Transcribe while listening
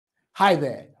Hi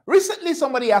there. Recently,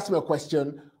 somebody asked me a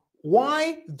question.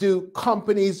 Why do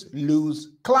companies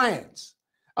lose clients?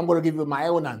 I'm going to give you my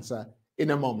own answer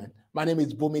in a moment. My name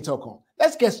is Boomy Tokan.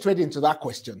 Let's get straight into that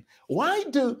question. Why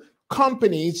do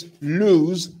companies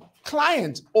lose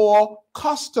clients or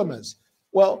customers?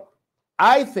 Well,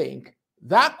 I think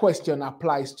that question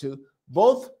applies to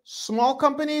both small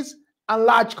companies and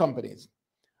large companies.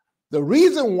 The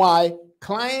reason why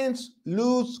clients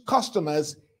lose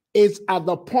customers is at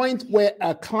the point where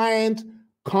a client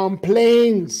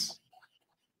complains.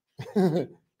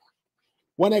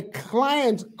 When a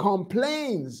client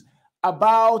complains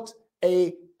about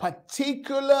a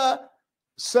particular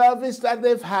service that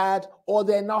they've had, or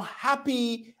they're not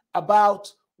happy about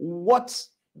what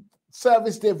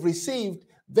service they've received,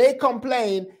 they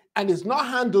complain and it's not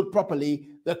handled properly,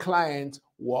 the client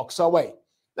walks away.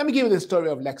 Let me give you the story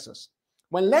of Lexus.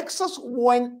 When Lexus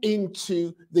went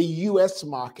into the US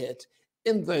market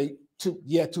in the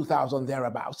year 2000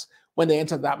 thereabouts, when they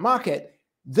entered that market,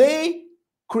 they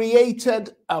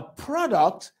created a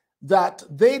product that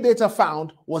they later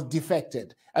found was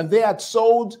defected, and they had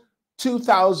sold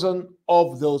 2,000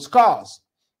 of those cars.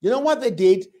 You know what they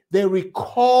did? They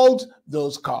recalled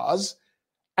those cars,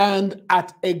 and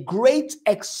at a great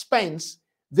expense,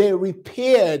 they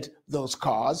repaired those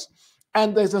cars.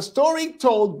 And there's a story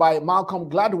told by Malcolm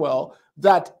Gladwell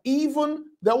that even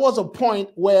there was a point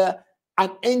where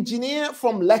an engineer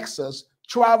from Lexus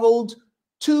traveled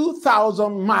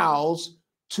 2,000 miles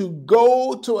to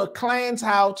go to a client's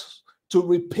house to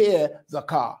repair the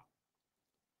car.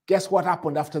 Guess what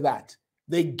happened after that?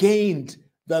 They gained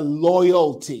the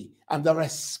loyalty and the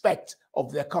respect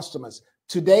of their customers.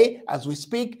 Today, as we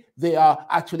speak, they are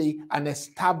actually an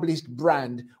established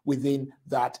brand within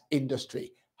that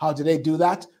industry. How did they do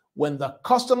that? When the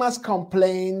customers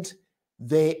complained,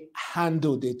 they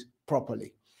handled it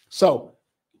properly. So,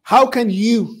 how can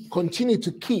you continue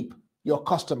to keep your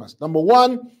customers? Number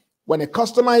one, when a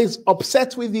customer is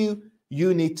upset with you,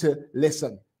 you need to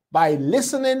listen. By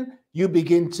listening, you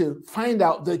begin to find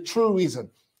out the true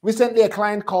reason. Recently, a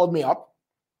client called me up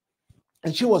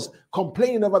and she was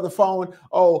complaining over the phone.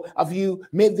 Oh, have you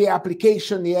made the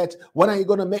application yet? When are you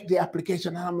going to make the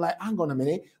application? And I'm like, hang on a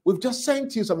minute. We've just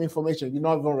sent you some information. You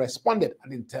not even responded.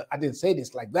 I didn't say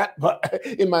this like that, but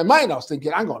in my mind, I was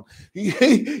thinking, hang on.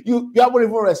 You haven't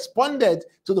even responded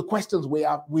to the questions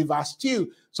we've asked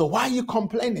you. So why are you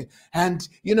complaining? And,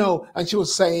 and she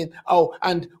was saying, oh,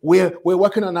 and we're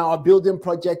working on our building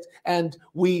project, and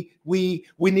we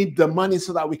need the money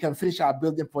so that we can finish our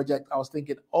building project. I was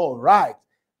thinking, all right,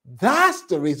 that's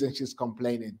the reason she's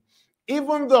complaining.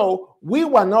 Even though we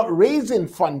were not raising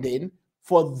funding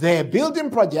for their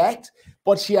building project,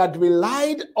 but she had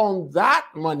relied on that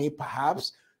money,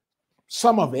 perhaps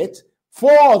some of it,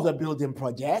 for the building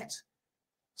project.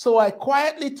 So I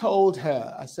quietly told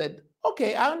her, I said,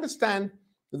 okay, I understand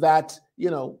that,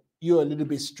 you're a little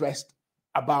bit stressed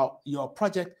about your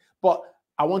project, but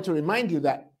I want to remind you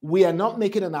that we are not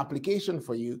making an application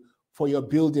for you for your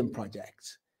building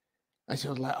project. And she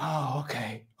was like, oh,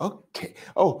 okay.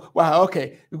 Oh, wow,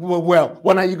 okay. Well,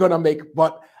 when are you going to make?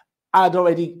 But I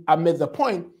made the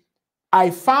point. I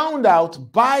found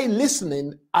out by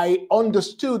listening, I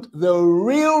understood the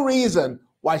real reason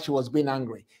why she was being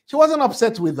angry. She wasn't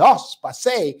upset with us per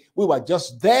se. We were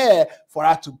just there for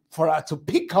her to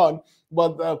pick on.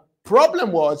 But the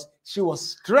problem was she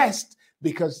was stressed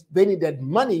because they needed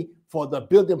money for the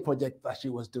building project that she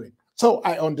was doing. So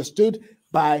I understood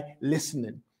by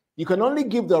listening. You can only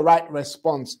give the right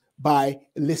response by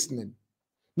listening.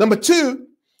 Number two,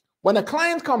 when a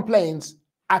client complains,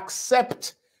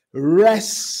 accept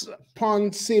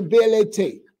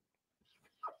responsibility.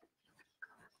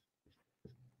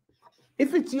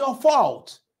 If it's your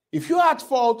fault, if you're at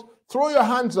fault, throw your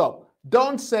hands up.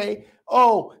 Don't say,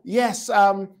 oh, yes,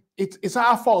 it's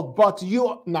our fault, but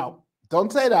no,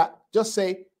 don't say that. Just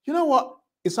say, you know what?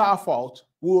 It's our fault.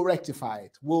 We'll rectify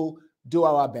it. We'll do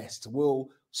our best. We'll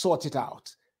sort it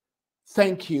out.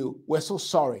 Thank you. We're so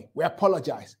sorry. We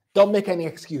apologize. Don't make any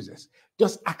excuses.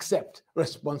 Just accept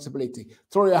responsibility.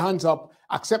 Throw your hands up,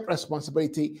 accept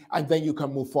responsibility, and then you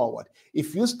can move forward.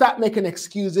 If you start making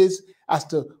excuses as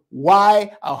to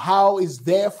why or how is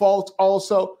their fault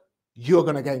also, you're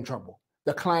going to get in trouble.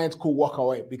 The client could walk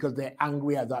away because they're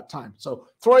angry at that time. So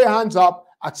throw your hands up,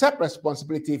 accept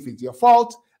responsibility if it's your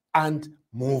fault, and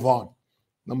move on.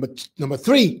 Number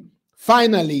three,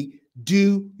 finally,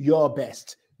 do your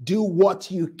best. Do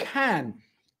what you can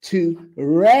to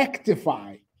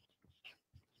rectify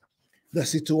the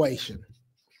situation.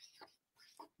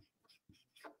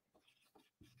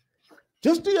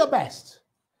 Just do your best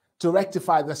to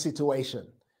rectify the situation.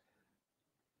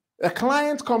 A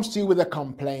client comes to you with a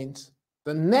complaint.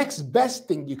 The next best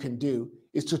thing you can do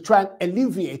is to try and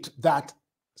alleviate that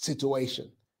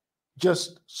situation.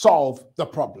 Just solve the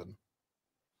problem.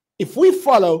 If we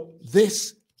follow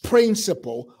this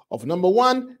principle of number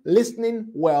one, listening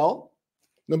well,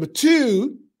 number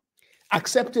two,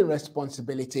 accepting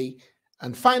responsibility,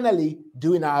 and finally,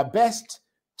 doing our best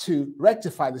to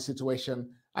rectify the situation,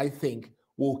 I think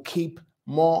we'll keep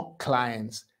more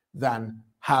clients than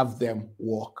have them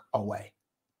walk away.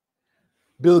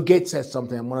 Bill Gates said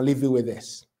something. I'm going to leave you with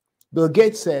this. Bill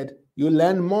Gates said, you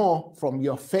learn more from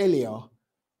your failure,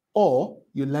 or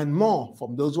you learn more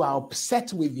from those who are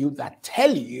upset with you that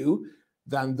tell you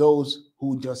than those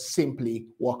who just simply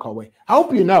walk away. I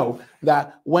hope you know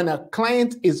that when a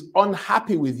client is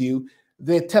unhappy with you,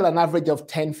 they tell an average of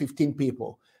 10, 15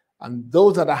 people. And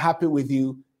those that are happy with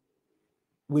you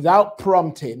without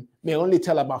prompting may only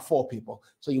tell about 4 people.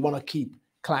 So you want to keep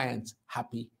clients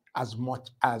happy as much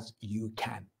as you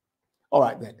can. All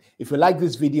right, then. If you like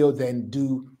this video, then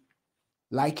do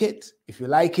like it. If you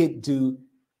like it, do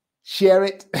share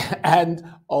it, and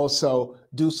also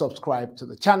do subscribe to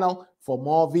the channel for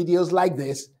more videos like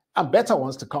this and better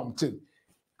ones to come too.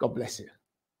 God bless you.